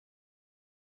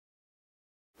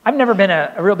I've never been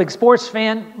a real big sports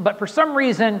fan, but for some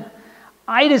reason,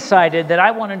 I decided that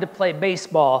I wanted to play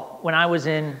baseball when I was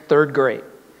in third grade.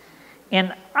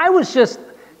 And I was just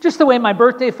the way my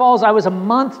birthday falls, I was a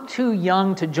month too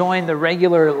young to join the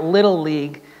regular Little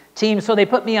League team, so they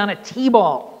put me on a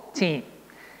T-ball team.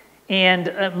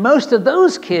 And most of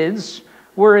those kids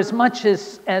were as much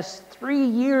as 3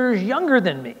 years younger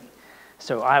than me.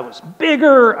 So I was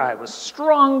bigger, I was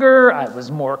stronger, I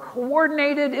was more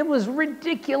coordinated. It was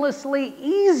ridiculously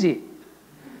easy.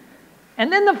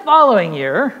 And then the following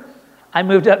year, I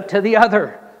moved up to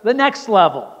the next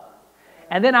level.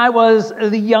 And then I was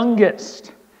the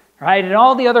youngest, right? And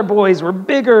all the other boys were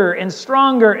bigger and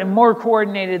stronger and more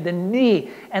coordinated than me.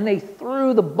 And they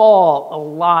threw the ball a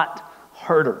lot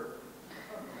harder.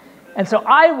 And so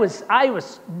I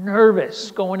was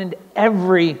nervous going into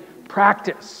every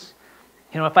practice.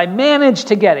 You know, if I managed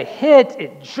to get a hit,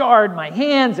 it jarred my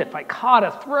hands. If I caught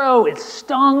a throw, it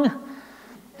stung.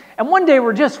 And one day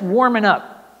we're just warming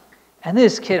up, and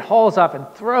this kid hauls up and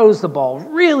throws the ball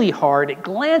really hard. It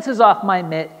glances off my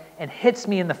mitt and hits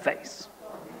me in the face.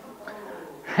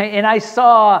 And I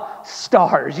saw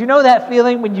stars. You know that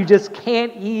feeling when you just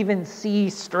can't even see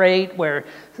straight, where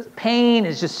pain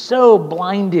is just so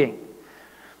blinding?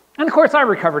 And of course, I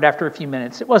recovered after a few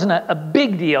minutes. It wasn't a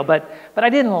big deal, but I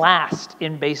didn't last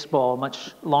in baseball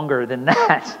much longer than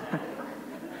that.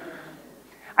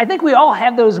 I think we all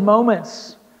have those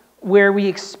moments where we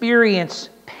experience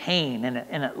pain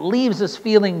and it leaves us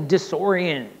feeling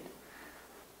disoriented.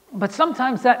 But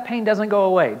sometimes that pain doesn't go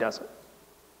away, does it?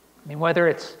 I mean, whether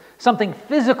it's something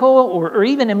physical or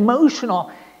even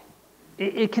emotional,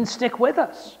 it can stick with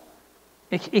us.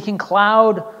 It can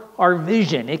cloud our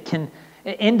vision. It can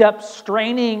end up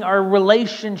straining our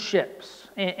relationships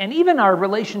and even our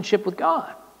relationship with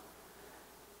God.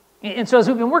 And so as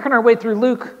we've been working our way through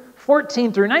Luke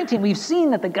 14 through 19, we've seen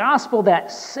that the gospel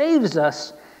that saves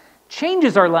us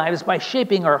changes our lives by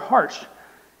shaping our hearts.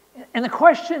 And the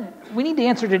question we need to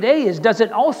answer today is, does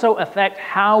it also affect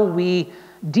how we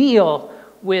deal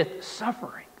with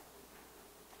suffering?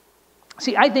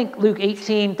 See, I think Luke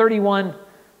 18:31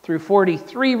 through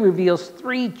 43 reveals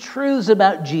three truths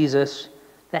about Jesus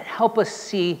that help us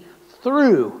see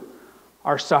through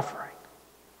our suffering.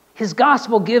 His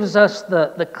gospel gives us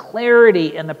the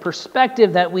clarity and the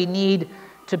perspective that we need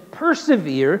to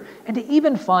persevere and to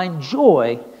even find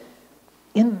joy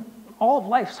in all of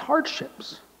life's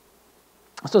hardships.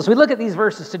 So as we look at these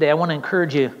verses today, I want to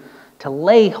encourage you to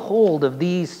lay hold of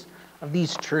these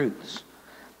truths.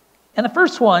 And the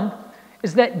first one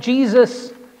is that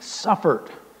Jesus suffered.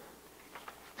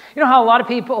 You know how a lot of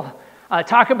people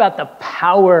talk about the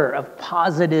power of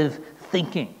positive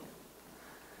thinking,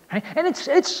 right? And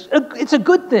it's a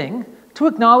good thing to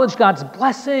acknowledge God's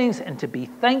blessings and to be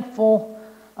thankful.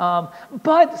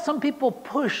 But some people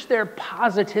push their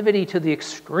positivity to the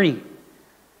extreme.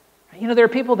 You know, there are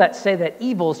people that say that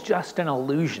evil is just an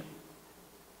illusion.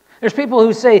 There's people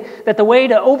who say that the way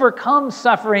to overcome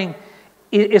suffering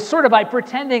is sort of by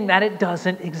pretending that it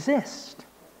doesn't exist.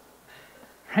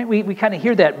 Right? We kind of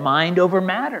hear that mind over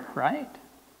matter, right?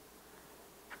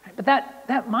 But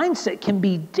that mindset can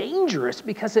be dangerous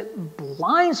because it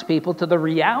blinds people to the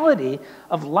reality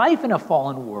of life in a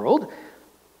fallen world,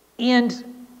 and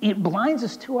it blinds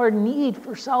us to our need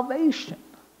for salvation.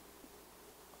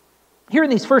 Here in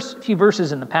these first few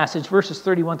verses in the passage, verses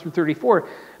 31 through 34,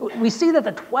 we see that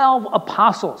the 12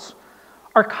 apostles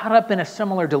are caught up in a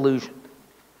similar delusion.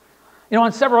 You know,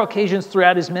 on several occasions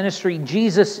throughout his ministry,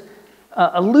 Jesus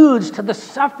alludes to the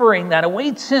suffering that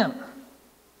awaits him.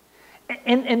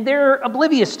 And they're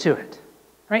oblivious to it,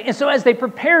 right? And so as they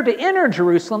prepare to enter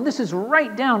Jerusalem, this is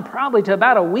right down probably to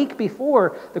about a week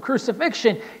before the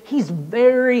crucifixion, he's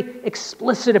very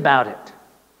explicit about it.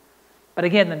 But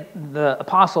again, the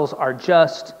apostles are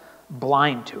just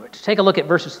blind to it. Take a look at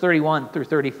verses 31 through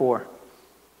 34.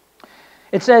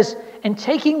 It says, "And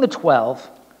taking the 12,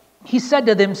 he said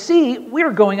to them, 'See, we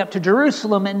are going up to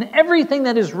Jerusalem, and everything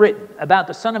that is written about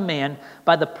the Son of Man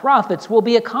by the prophets will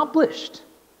be accomplished.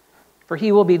 For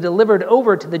he will be delivered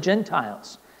over to the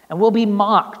Gentiles, and will be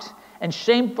mocked, and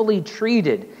shamefully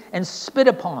treated, and spit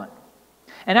upon.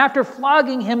 And after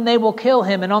flogging him, they will kill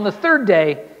him, and on the third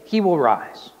day he will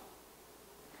rise.'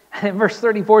 And then verse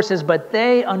 34 says, 'But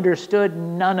they understood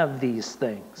none of these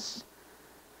things.'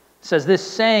 It says, 'This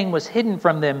saying was hidden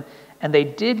from them, and they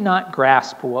did not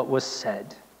grasp what was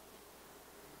said.'"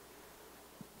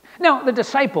 Now, the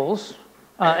disciples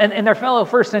and their fellow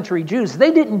first century Jews,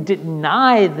 they didn't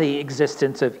deny the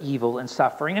existence of evil and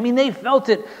suffering. I mean, they felt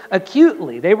it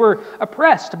acutely. They were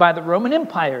oppressed by the Roman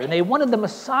Empire, and they wanted the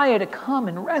Messiah to come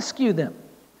and rescue them.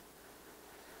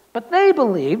 But they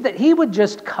believed that he would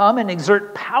just come and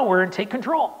exert power and take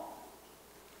control.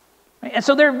 Right? And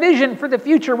so their vision for the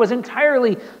future was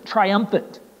entirely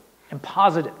triumphant and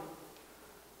positive.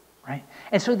 Right?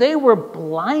 And so they were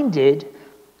blinded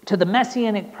to the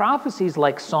messianic prophecies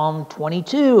like Psalm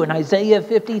 22 and Isaiah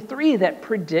 53 that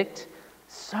predict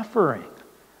suffering.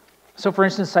 So for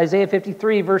instance, Isaiah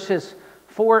 53 verses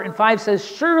 4 and 5 says,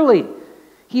 "Surely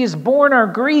he has borne our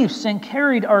griefs and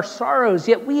carried our sorrows,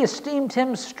 yet we esteemed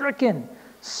him stricken,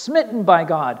 smitten by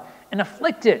God, and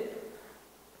afflicted.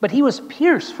 But he was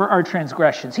pierced for our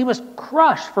transgressions. He was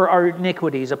crushed for our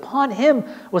iniquities. Upon him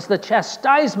was the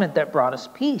chastisement that brought us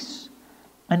peace.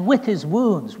 And with his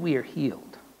wounds we are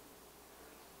healed."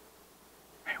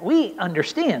 We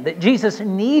understand that Jesus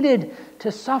needed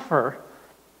to suffer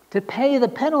to pay the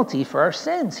penalty for our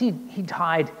sins. He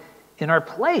died in our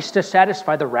place to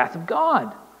satisfy the wrath of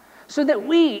God so that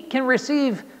we can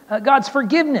receive God's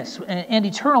forgiveness and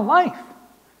eternal life.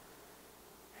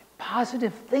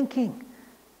 Positive thinking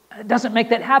doesn't make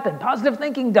that happen. Positive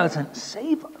thinking doesn't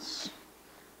save us.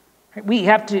 We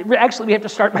have to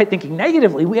start by thinking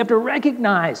negatively. We have to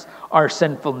recognize our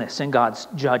sinfulness and God's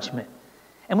judgment.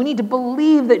 And we need to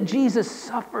believe that Jesus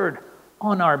suffered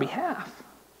on our behalf.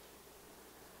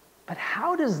 But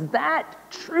how does that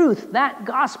truth, that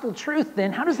gospel truth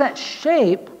then, how does that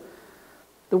shape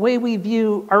the way we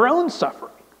view our own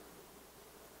suffering?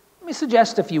 Let me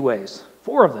suggest a few ways,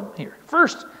 4 of them here.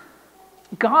 First,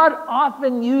 God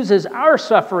often uses our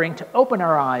suffering to open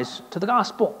our eyes to the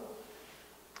gospel.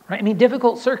 Right? I mean,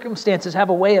 difficult circumstances have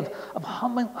a way of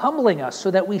humbling us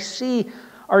so that we see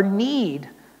our need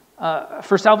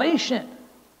for salvation.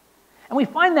 And we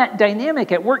find that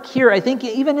dynamic at work here, I think,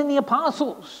 even in the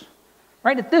apostles.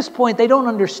 Right? At this point, they don't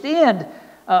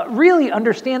really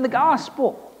understand the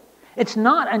gospel. It's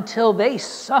not until they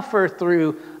suffer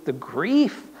through the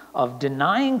grief of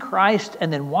denying Christ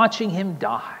and then watching him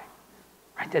die,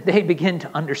 right, that they begin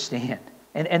to understand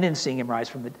and then seeing him rise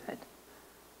from the dead.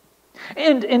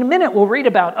 And in a minute, we'll read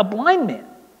about a blind man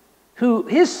who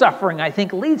his suffering, I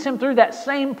think, leads him through that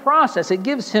same process. It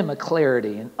gives him a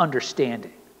clarity and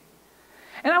understanding.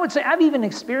 And I would say I've even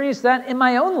experienced that in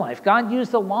my own life. God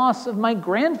used the loss of my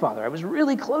grandfather. I was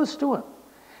really close to him.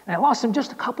 And I lost him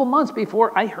just a couple months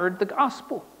before I heard the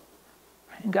gospel.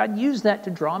 And God used that to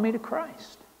draw me to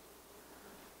Christ.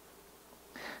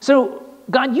 So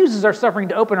God uses our suffering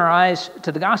to open our eyes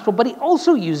to the gospel, but he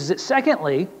also uses it,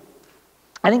 secondly,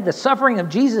 I think the suffering of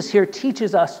Jesus here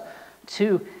teaches us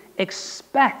to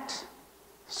expect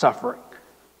suffering.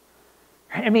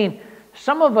 I mean,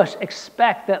 some of us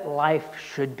expect that life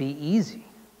should be easy.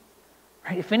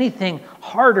 Right? If anything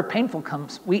hard or painful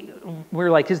comes,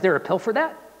 we're like, is there a pill for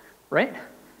that? Right?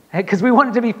 Because we want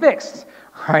it to be fixed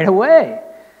right away.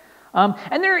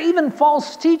 And there are even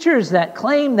false teachers that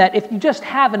claim that if you just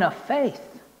have enough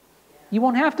faith, you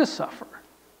won't have to suffer.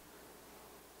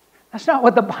 That's not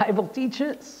what the Bible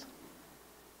teaches.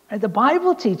 The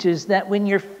Bible teaches that when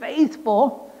you're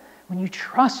faithful, when you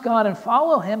trust God and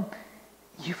follow him,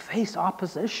 you face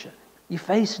opposition. You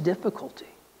face difficulty.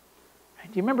 Do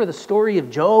you remember the story of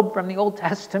Job from the Old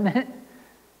Testament?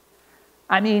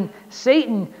 I mean,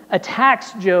 Satan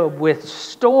attacks Job with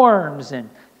storms and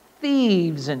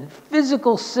thieves and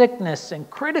physical sickness and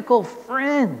critical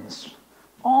friends,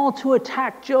 all to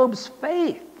attack Job's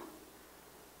faith.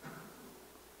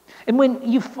 And when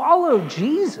you follow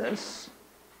Jesus,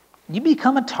 you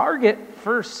become a target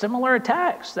for similar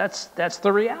attacks. That's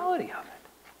the reality of it.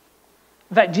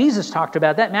 In fact, Jesus talked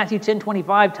about that. Matthew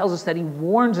 10:25 tells us that he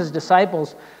warns his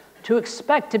disciples to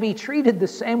expect to be treated the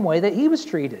same way that he was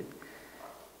treated.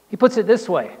 He puts it this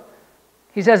way.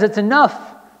 He says, it's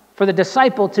enough for the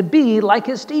disciple to be like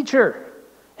his teacher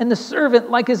and the servant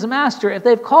like his master. If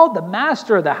they've called the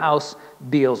master of the house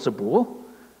Beelzebul,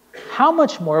 how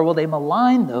much more will they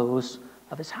malign those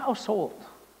of his household?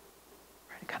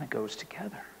 It kind of goes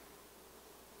together.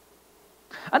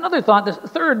 Another thought,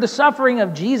 the suffering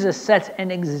of Jesus sets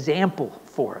an example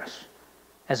for us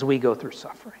as we go through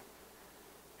suffering.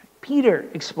 Peter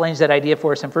explains that idea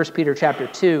for us in 1 Peter chapter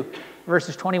 2,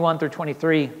 verses 21 through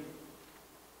 23.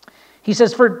 He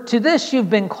says, "For to this you've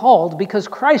been called, because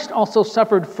Christ also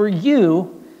suffered for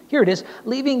you," here it is,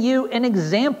 "leaving you an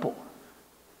example,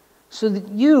 so that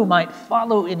you might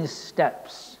follow in his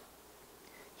steps.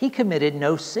 He committed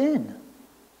no sin,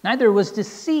 neither was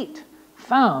deceit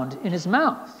found in his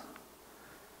mouth.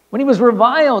 When he was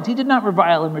reviled, he did not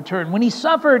revile in return. When he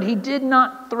suffered, he did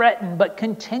not threaten, but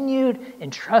continued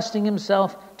entrusting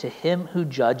himself to him who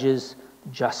judges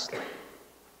justly."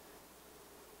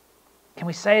 Can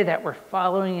we say that we're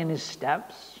following in his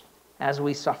steps as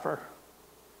we suffer?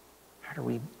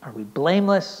 Are we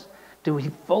blameless? Do we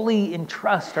fully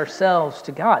entrust ourselves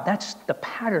to God? That's the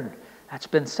pattern that's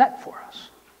been set for us.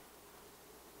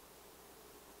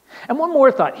 And one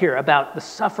more thought here about the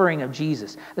suffering of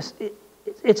Jesus.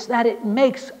 It's that it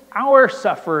makes our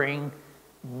suffering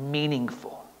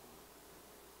meaningful.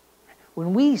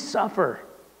 When we suffer,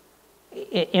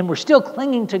 and we're still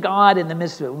clinging to God in the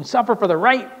midst of it, when we suffer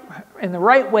in the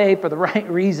right way, for the right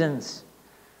reasons,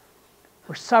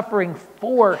 we're suffering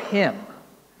for Him.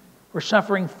 We're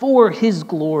suffering for His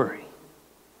glory.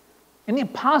 And the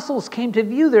apostles came to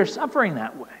view their suffering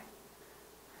that way.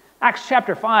 Acts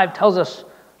chapter 5 tells us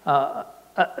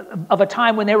of a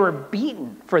time when they were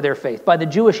beaten for their faith by the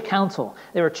Jewish council.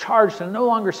 They were charged to no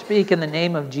longer speak in the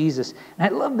name of Jesus.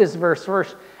 And I love this verse.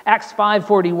 Acts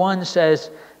 5:41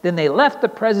 says, "Then they left the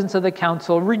presence of the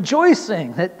council,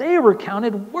 rejoicing that they were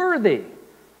counted worthy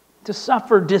to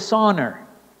suffer dishonor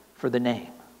for the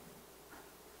name."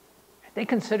 They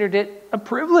considered it a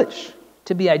privilege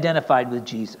to be identified with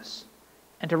Jesus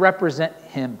and to represent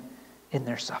Him in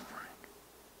their suffering.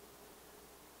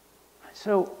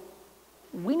 So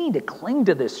we need to cling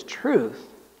to this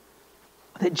truth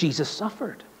that Jesus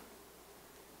suffered.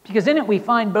 Because in it we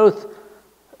find both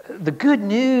the good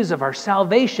news of our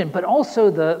salvation, but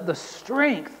also the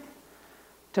strength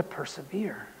to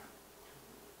persevere.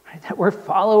 Right? That we're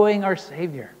following our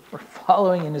Savior. We're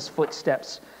following in His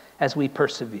footsteps as we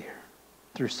persevere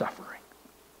through suffering.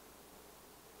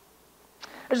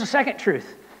 There's a second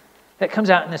truth that comes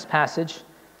out in this passage.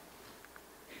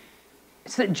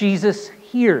 It's that Jesus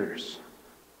hears.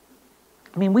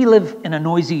 I mean, we live in a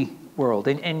noisy world,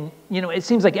 and it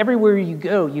seems like everywhere you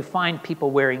go, you find people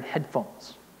wearing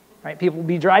headphones, right? People will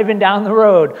be driving down the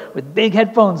road with big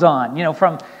headphones on,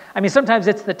 sometimes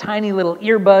it's the tiny little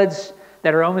earbuds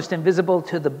that are almost invisible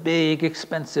to the big,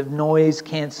 expensive,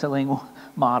 noise-canceling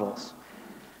models.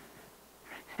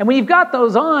 And when you've got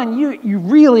those on,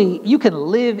 you can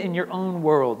live in your own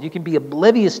world. You can be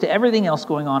oblivious to everything else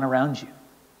going on around you.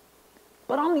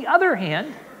 But on the other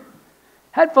hand,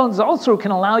 headphones also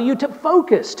can allow you to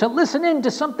focus, to listen in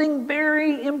to something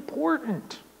very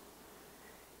important.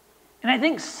 And I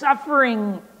think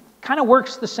suffering kind of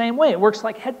works the same way. It works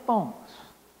like headphones.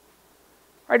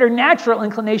 Right? Our natural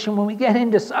inclination when we get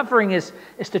into suffering is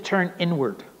to turn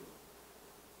inward.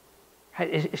 Right?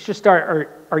 It's just our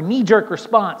knee-jerk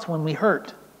response when we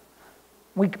hurt.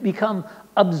 We become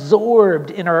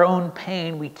absorbed in our own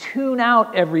pain. We tune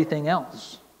out everything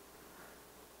else.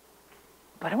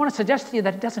 But I want to suggest to you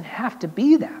that it doesn't have to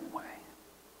be that way.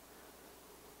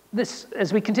 This,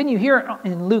 as we continue here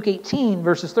in Luke 18,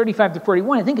 verses 35 to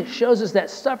 41, I think it shows us that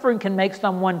suffering can make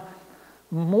someone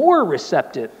more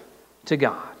receptive to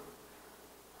God.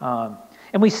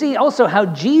 And we see also how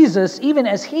Jesus, even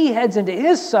as He heads into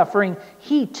His suffering,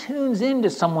 He tunes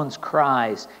into someone's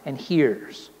cries and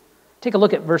hears. Take a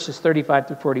look at verses 35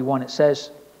 to 41. It says,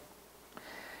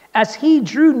 "As He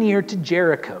drew near to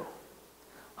Jericho,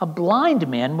 a blind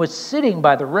man was sitting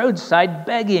by the roadside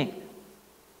begging.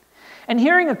 And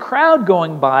hearing a crowd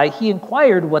going by, he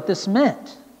inquired what this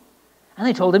meant. And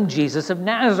they told him, Jesus of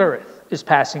Nazareth is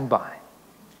passing by.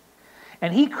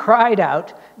 And he cried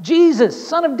out, Jesus,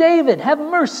 Son of David, have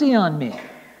mercy on me.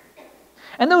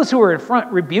 And those who were in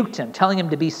front rebuked him, telling him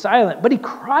to be silent. But he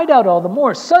cried out all the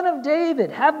more, Son of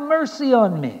David, have mercy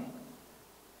on me.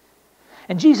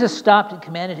 And Jesus stopped and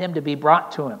commanded him to be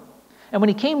brought to him. And when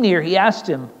he came near, he asked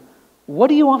him, what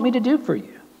do you want me to do for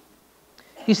you?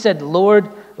 He said, Lord,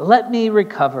 let me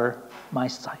recover my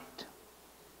sight.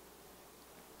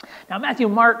 Now, Matthew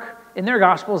and Mark, in their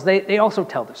Gospels, they also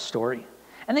tell this story.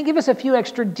 And they give us a few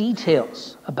extra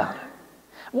details about it.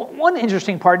 One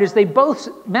interesting part is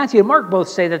Matthew and Mark both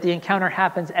say that the encounter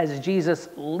happens as Jesus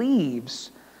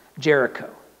leaves Jericho.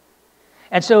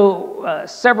 And so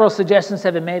several suggestions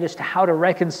have been made as to how to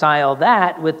reconcile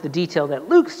that with the detail that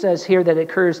Luke says here that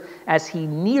occurs as he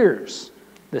nears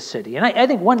the city. And I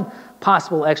think one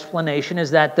possible explanation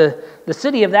is that the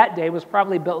city of that day was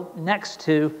probably built next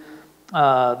to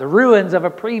the ruins of a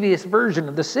previous version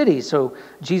of the city. So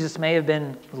Jesus may have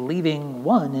been leaving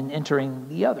one and entering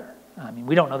the other. I mean,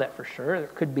 we don't know that for sure. There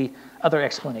could be other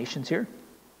explanations here.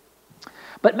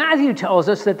 But Matthew tells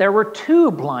us that there were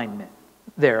 2 blind men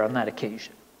there on that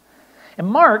occasion. And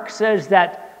Mark says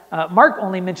that, Mark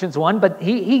only mentions one, but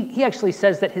he actually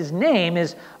says that his name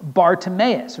is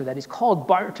Bartimaeus, or that he's called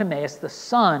Bartimaeus, the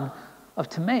son of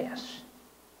Timaeus.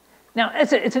 Now,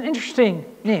 it's an interesting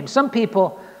name. Some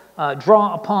people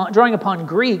drawing upon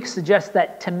Greek suggest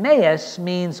that Timaeus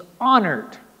means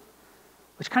honored,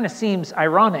 which kind of seems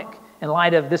ironic in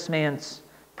light of this man's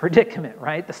predicament,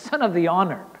 right? The son of the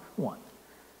honored one.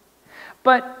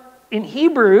 But In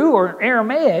Hebrew or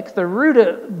Aramaic, the root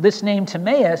of this name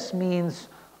Timaeus means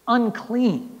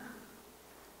unclean.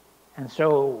 And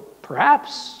so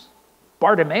perhaps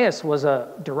Bartimaeus was a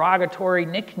derogatory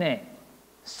nickname,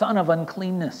 son of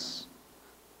uncleanness.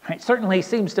 Right? Certainly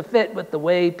seems to fit with the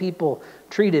way people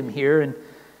treat him here, and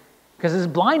because his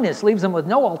blindness leaves him with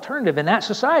no alternative in that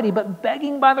society but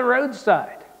begging by the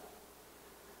roadside.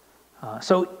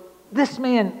 So this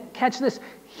man, catch this,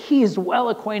 he is well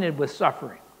acquainted with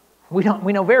suffering. We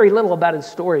know very little about his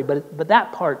story, but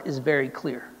that part is very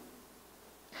clear.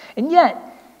 And yet,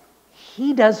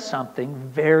 he does something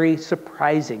very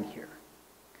surprising here.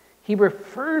 He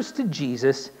refers to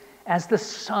Jesus as the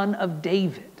Son of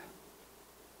David.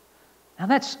 Now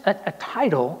that's a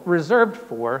title reserved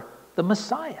for the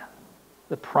Messiah,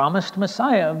 the promised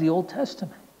Messiah of the Old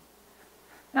Testament.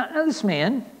 Now this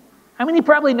man, he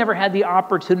probably never had the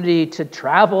opportunity to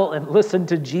travel and listen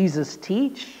to Jesus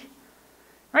teach.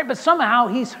 Right? But somehow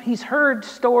he's heard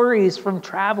stories from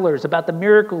travelers about the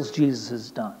miracles Jesus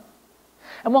has done.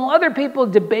 And while other people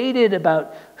debated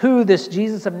about who this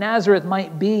Jesus of Nazareth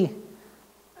might be,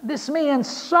 this man's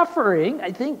suffering,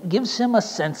 I think, gives him a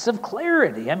sense of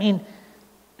clarity.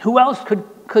 Who else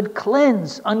could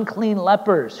cleanse unclean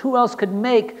lepers? Who else could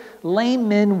make lame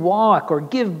men walk or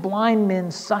give blind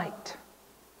men sight?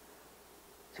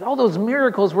 See, all those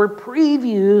miracles were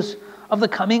previews of the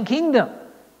coming kingdom.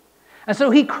 And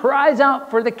so he cries out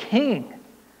for the king,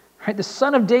 right, the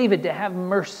Son of David, to have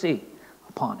mercy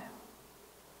upon him.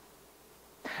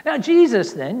 Now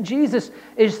Jesus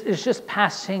is just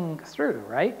passing through,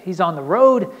 right? He's on the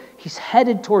road. He's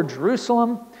headed toward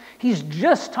Jerusalem. He's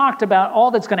just talked about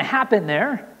all that's going to happen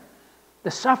there,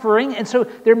 the suffering. And so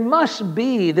there must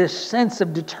be this sense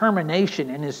of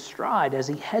determination in his stride as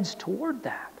he heads toward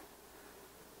that.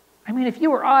 If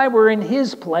you or I were in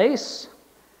his place,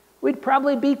 we'd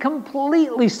probably be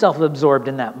completely self-absorbed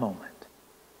in that moment.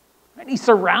 And he's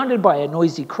surrounded by a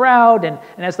noisy crowd, and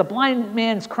as the blind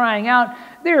man's crying out,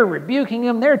 they're rebuking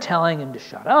him, they're telling him to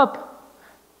shut up.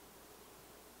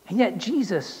 And yet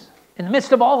Jesus, in the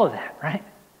midst of all of that, right,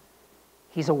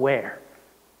 he's aware.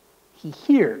 He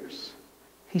hears.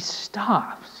 He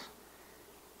stops.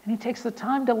 And he takes the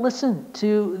time to listen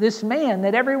to this man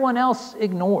that everyone else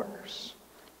ignores.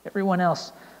 Everyone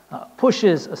else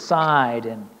pushes aside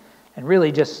and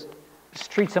really just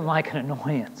treats him like an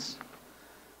annoyance.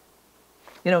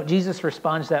 Jesus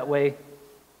responds that way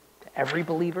to every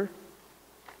believer.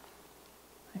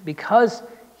 Because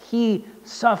he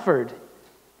suffered,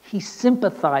 he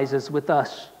sympathizes with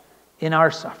us in our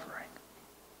suffering.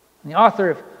 And the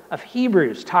author of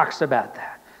Hebrews talks about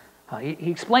that.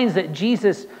 He explains that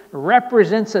Jesus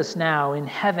represents us now in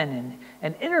heaven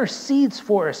and intercedes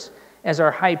for us as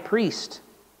our high priest.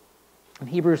 In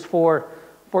Hebrews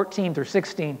 4:14 through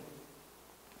 16,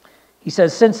 he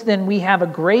says, "Since then we have a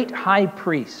great high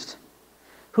priest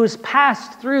who has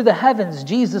passed through the heavens,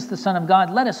 Jesus the Son of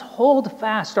God. Let us hold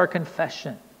fast our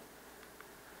confession.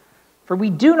 For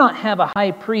we do not have a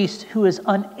high priest who is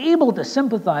unable to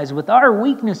sympathize with our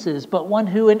weaknesses, but one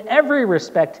who in every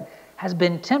respect has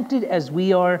been tempted as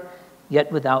we are,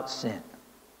 yet without sin."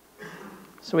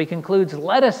 So he concludes,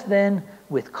 "Let us then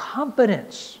with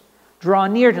confidence draw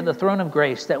near to the throne of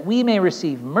grace, that we may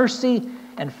receive mercy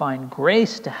and find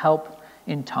grace to help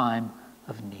in time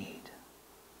of need."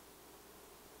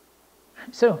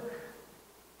 So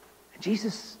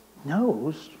Jesus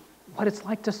knows what it's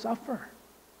like to suffer.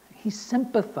 He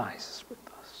sympathizes with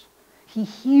us. He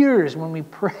hears when we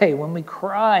pray, when we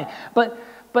cry.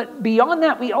 But beyond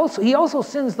that, he also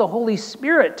sends the Holy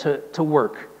Spirit to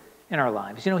work in our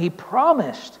lives. He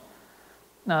promised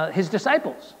his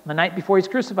disciples the night before he's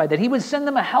crucified that he would send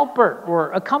them a helper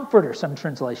or a comforter, some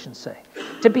translations say,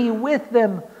 to be with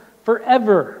them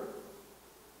forever.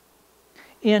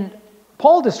 And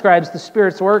Paul describes the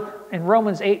Spirit's work in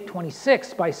Romans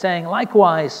 8:26 by saying,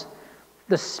 "Likewise,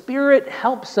 the Spirit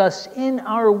helps us in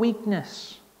our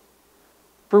weakness.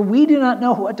 For we do not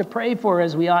know what to pray for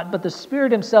as we ought, but the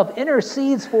Spirit himself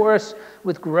intercedes for us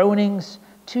with groanings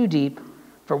too deep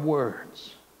for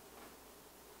words."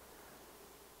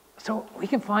 So we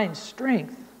can find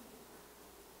strength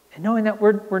in knowing that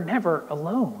we're never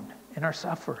alone in our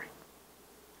suffering.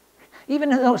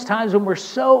 Even in those times when we're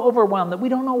so overwhelmed that we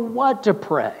don't know what to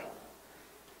pray,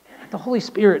 the Holy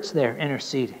Spirit's there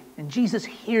interceding. And Jesus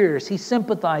hears, he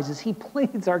sympathizes, he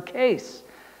pleads our case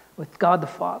with God the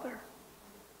Father.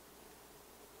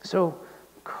 So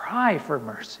cry for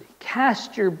mercy.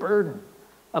 Cast your burden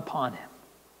upon him.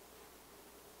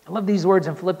 I love these words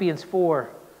in Philippians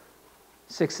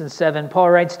 4:6 and 7. Paul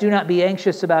writes, "Do not be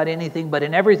anxious about anything, but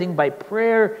in everything by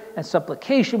prayer and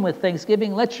supplication with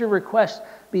thanksgiving, let your requests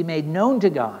be made known to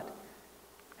God.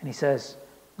 And he says,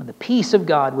 and the peace of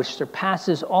God, which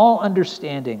surpasses all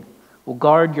understanding, will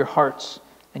guard your hearts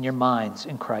and your minds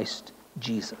in Christ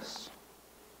Jesus.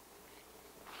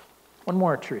 One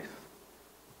more truth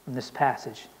from this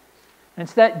passage, and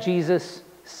it's that Jesus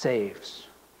saves.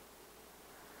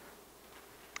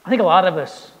 I think a lot of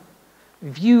us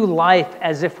view life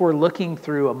as if we're looking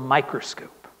through a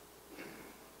microscope.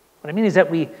 What I mean is that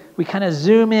we kind of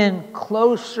zoom in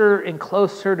closer and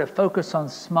closer to focus on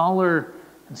smaller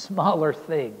and smaller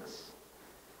things.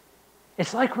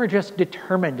 It's like we're just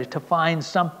determined to find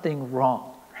something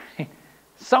wrong, right?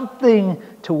 Something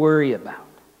to worry about.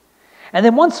 And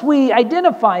then once we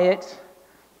identify it,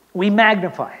 we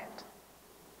magnify it,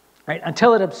 right?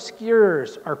 Until it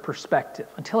obscures our perspective,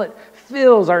 until it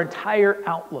fills our entire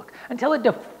outlook, until it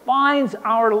defines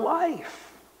our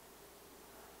life.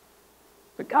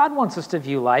 But God wants us to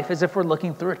view life as if we're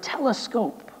looking through a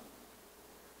telescope.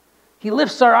 He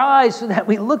lifts our eyes so that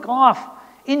we look off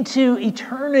into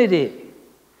eternity.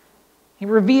 He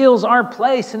reveals our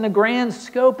place in the grand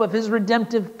scope of His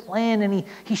redemptive plan, and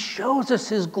He shows us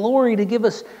His glory to give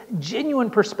us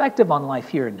genuine perspective on life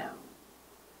here and now.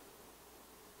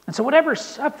 And so whatever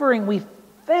suffering we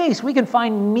face, we can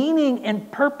find meaning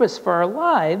and purpose for our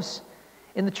lives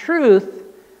in the truth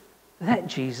that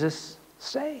Jesus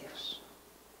saves.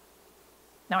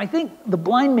 Now, I think the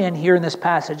blind man here in this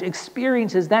passage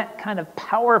experiences that kind of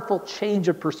powerful change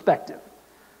of perspective.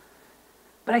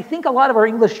 But I think a lot of our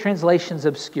English translations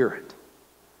obscure it.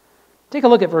 Take a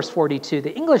look at verse 42.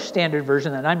 The English Standard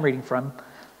Version that I'm reading from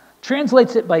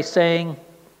translates it by saying,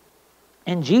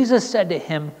 "And Jesus said to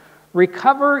him,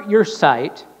 'Recover your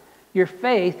sight, your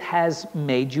faith has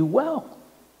made you well.'"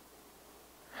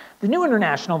 The New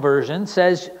International Version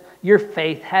says, "Your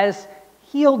faith has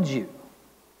healed you."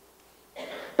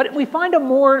 But we find a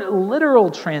more literal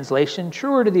translation,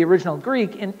 truer to the original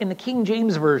Greek, in the King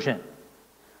James Version,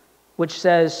 which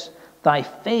says, "Thy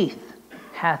faith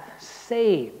hath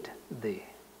saved thee."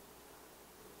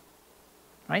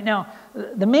 Right now,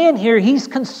 the man here, he's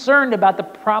concerned about the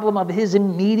problem of his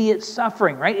immediate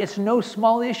suffering, right? It's no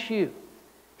small issue.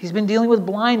 He's been dealing with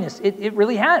blindness. It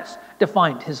really has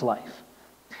defined his life.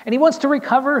 And he wants to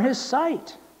recover his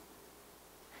sight.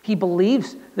 He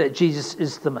believes that Jesus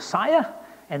is the Messiah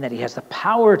and that He has the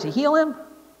power to heal him.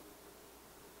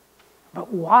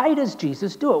 But why does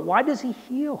Jesus do it? Why does He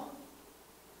heal?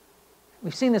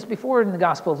 We've seen this before in the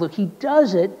Gospel of Luke. He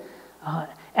does it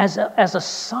as a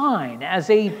sign, as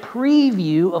a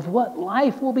preview of what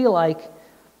life will be like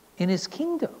in His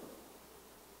kingdom.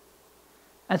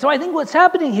 And so I think what's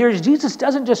happening here is Jesus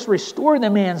doesn't just restore the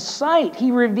man's sight.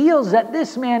 He reveals that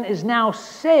this man is now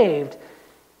saved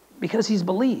because he's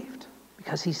believed,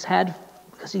 because he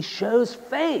shows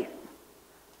faith.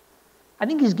 I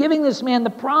think He's giving this man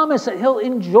the promise that he'll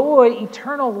enjoy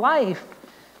eternal life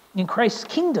in Christ's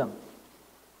kingdom.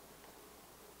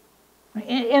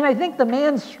 And I think the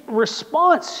man's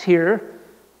response here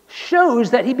shows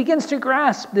that he begins to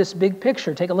grasp this big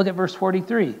picture. Take a look at verse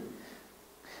 43.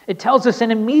 It tells us,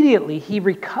 "And immediately he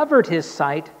recovered his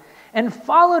sight and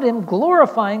followed Him,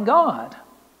 glorifying God.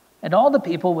 And all the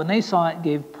people, when they saw it,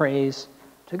 gave praise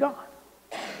to God."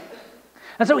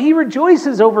 And so he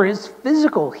rejoices over his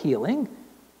physical healing,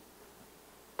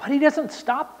 but he doesn't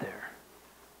stop there.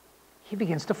 He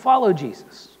begins to follow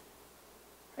Jesus.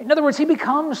 In other words, he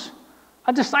becomes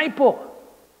a disciple.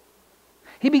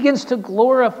 He begins to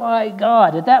glorify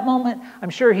God. At that moment,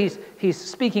 I'm sure he's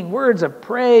speaking words of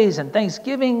praise and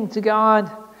thanksgiving to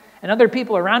God. And other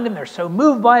people around him, they're so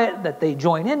moved by it that they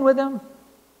join in with him.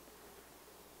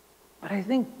 But I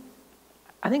think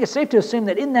it's safe to assume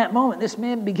that in that moment, this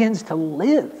man begins to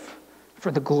live for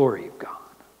the glory of God.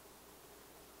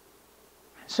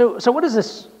 So what is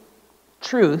this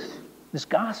truth, this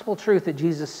gospel truth that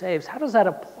Jesus saves, how does that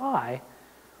apply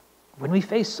when we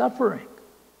face suffering?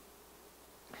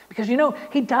 Because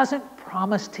He doesn't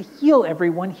promise to heal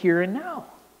everyone here and now.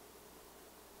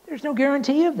 There's no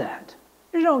guarantee of that.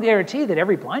 There's no guarantee that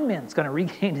every blind man is going to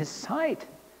regain his sight.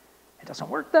 It doesn't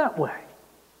work that way.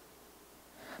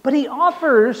 But He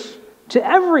offers to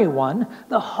everyone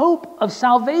the hope of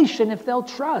salvation if they'll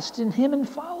trust in Him and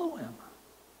follow Him.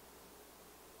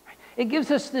 It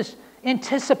gives us this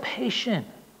anticipation,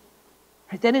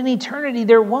 right, that in eternity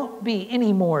there won't be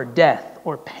any more death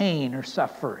or pain or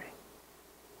suffering.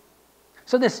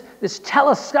 So this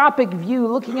telescopic view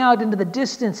looking out into the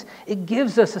distance, it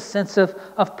gives us a sense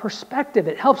of perspective.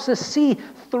 It helps us see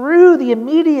through the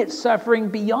immediate suffering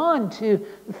beyond to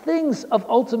things of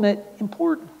ultimate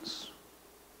importance.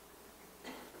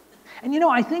 And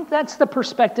I think that's the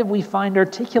perspective we find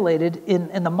articulated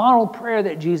in the model prayer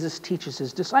that Jesus teaches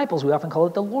his disciples. We often call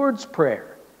it the Lord's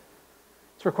Prayer.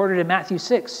 It's recorded in Matthew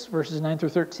 6, verses 9 through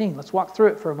 13. Let's walk through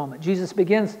it for a moment. Jesus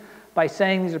begins by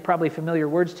saying, these are probably familiar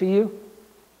words to you.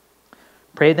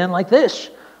 Pray then like this: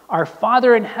 Our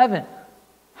Father in heaven,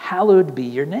 hallowed be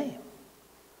your name.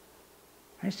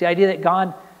 It's the idea that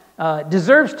God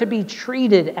deserves to be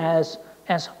treated as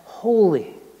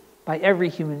holy by every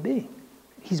human being.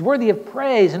 He's worthy of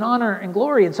praise and honor and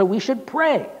glory, and so we should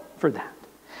pray for that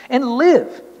and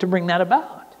live to bring that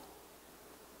about.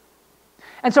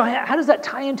 And so how does that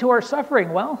tie into our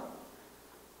suffering? Well,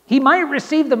 he might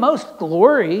receive the most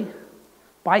glory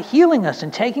by healing us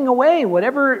and taking away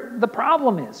whatever the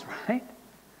problem is, right?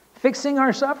 Fixing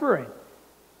our suffering.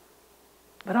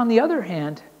 But on the other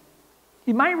hand,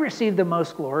 he might receive the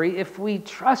most glory if we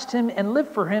trust him and live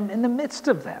for him in the midst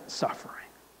of that suffering.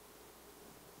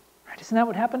 Right? Isn't that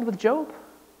what happened with Job?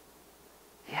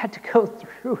 He had to go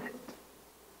through it.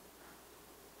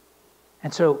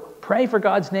 And so pray for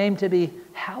God's name to be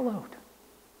hallowed,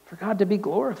 for God to be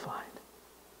glorified.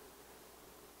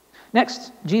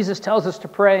 Next, Jesus tells us to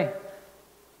pray,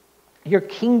 your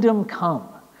kingdom come,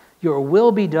 your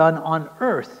will be done on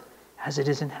earth as it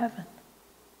is in heaven.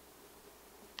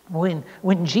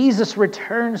 When Jesus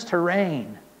returns to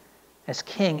reign as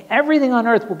king, everything on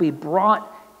earth will be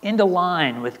brought into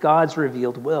line with God's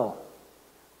revealed will.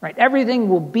 Right? Everything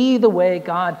will be the way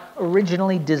God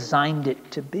originally designed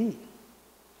it to be.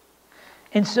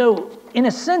 And so, in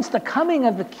a sense, the coming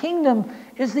of the kingdom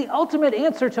is the ultimate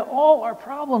answer to all our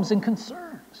problems and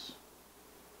concerns.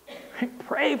 Right?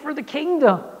 Pray for the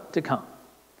kingdom to come.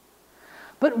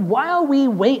 But while we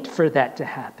wait for that to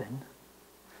happen,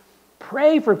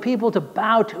 pray for people to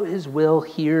bow to his will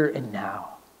here and now.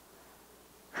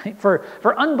 Right?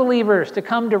 For unbelievers to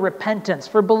come to repentance,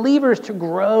 for believers to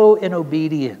grow in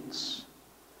obedience.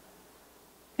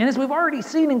 And as we've already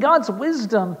seen in God's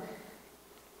wisdom,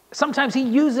 sometimes he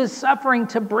uses suffering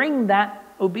to bring that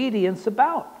obedience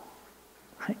about,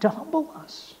 right? To humble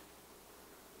us,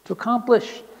 to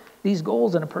accomplish these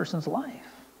goals in a person's life.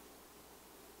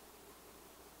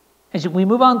 As we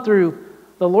move on through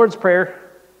the Lord's Prayer,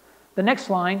 the next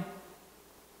line,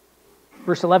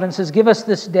 verse 11 says, give us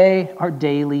this day our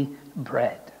daily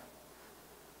bread.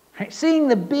 Right? Seeing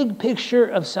the big picture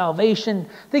of salvation,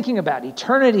 thinking about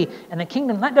eternity and the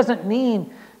kingdom, that doesn't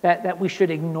mean that we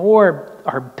should ignore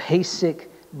our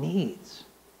basic needs.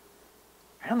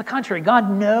 On the contrary, God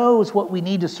knows what we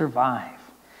need to survive.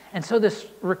 And so this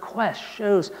request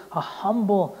shows a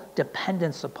humble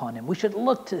dependence upon him. We should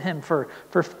look to him for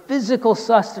physical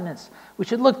sustenance. We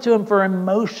should look to him for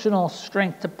emotional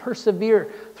strength to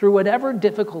persevere through whatever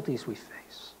difficulties we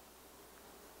face.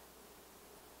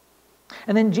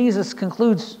 And then Jesus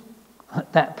concludes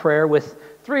that prayer with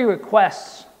 3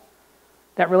 requests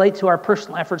that relate to our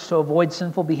personal efforts to avoid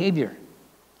sinful behavior.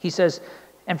 He says,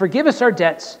 and forgive us our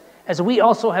debts as we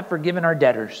also have forgiven our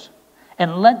debtors.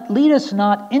 And lead us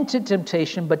not into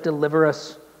temptation, but deliver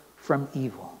us from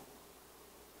evil.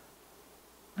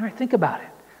 All right, think about it.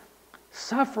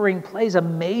 Suffering plays a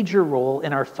major role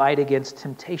in our fight against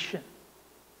temptation.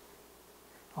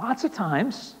 Lots of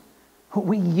times,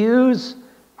 we use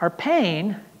our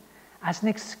pain as an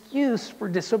excuse for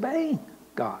disobeying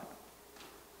God.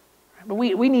 But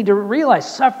we need to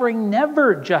realize suffering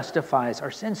never justifies our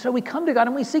sin. So we come to God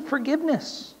and we seek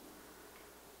forgiveness.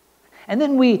 And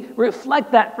then we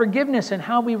reflect that forgiveness in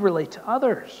how we relate to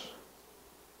others.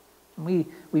 We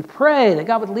pray that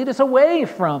God would lead us away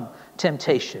from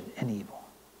temptation and evil.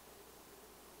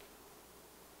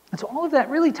 And so all of that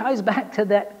really ties back to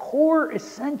that core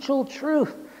essential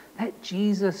truth that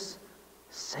Jesus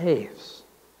saves.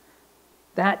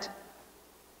 That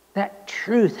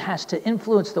truth has to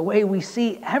influence the way we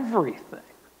see everything.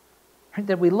 Right?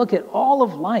 That we look at all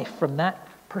of life from that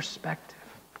perspective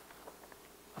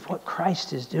of what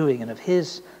Christ is doing and of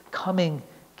his coming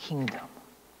kingdom.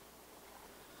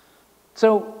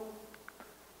 So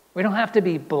we don't have to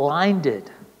be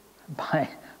blinded by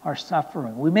our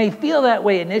suffering. We may feel that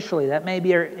way initially. That may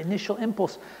be our initial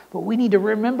impulse. But we need to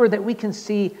remember that we can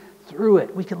see through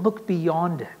it. We can look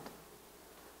beyond it.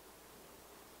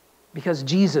 Because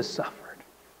Jesus suffered.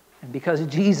 And because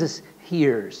Jesus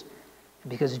hears. And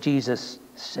because Jesus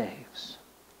saves.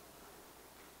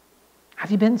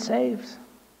 Have you been saved?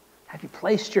 Have you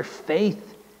placed your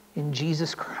faith in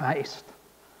Jesus Christ?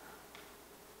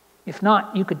 If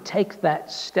not, you could take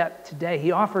that step today.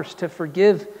 He offers to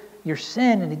forgive your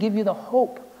sin and to give you the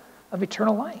hope of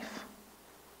eternal life.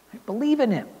 Believe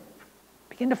in him.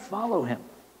 Begin to follow him.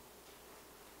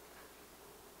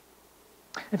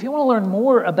 If you want to learn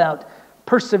more about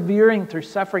persevering through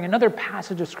suffering. Another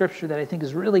passage of Scripture that I think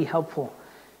is really helpful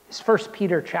is 1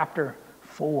 Peter chapter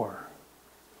 4.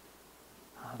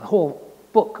 The whole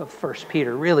book of 1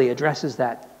 Peter really addresses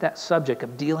that subject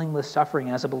of dealing with suffering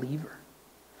as a believer.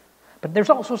 But there's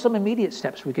also some immediate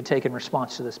steps we could take in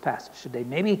response to this passage today.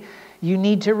 Maybe you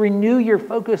need to renew your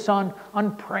focus on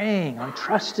praying, on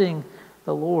trusting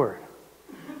the Lord.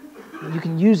 You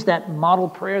can use that model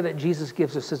prayer that Jesus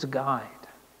gives us as a guide.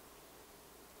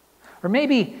 Or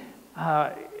maybe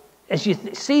as you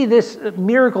see this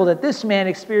miracle that this man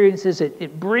experiences,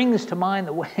 it brings to mind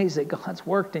the ways that God's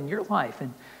worked in your life.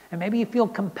 And maybe you feel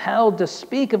compelled to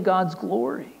speak of God's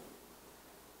glory.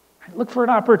 Look for an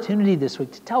opportunity this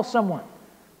week to tell someone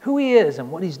who He is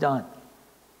and what He's done.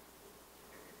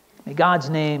 May God's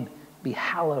name be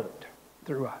hallowed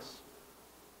through us.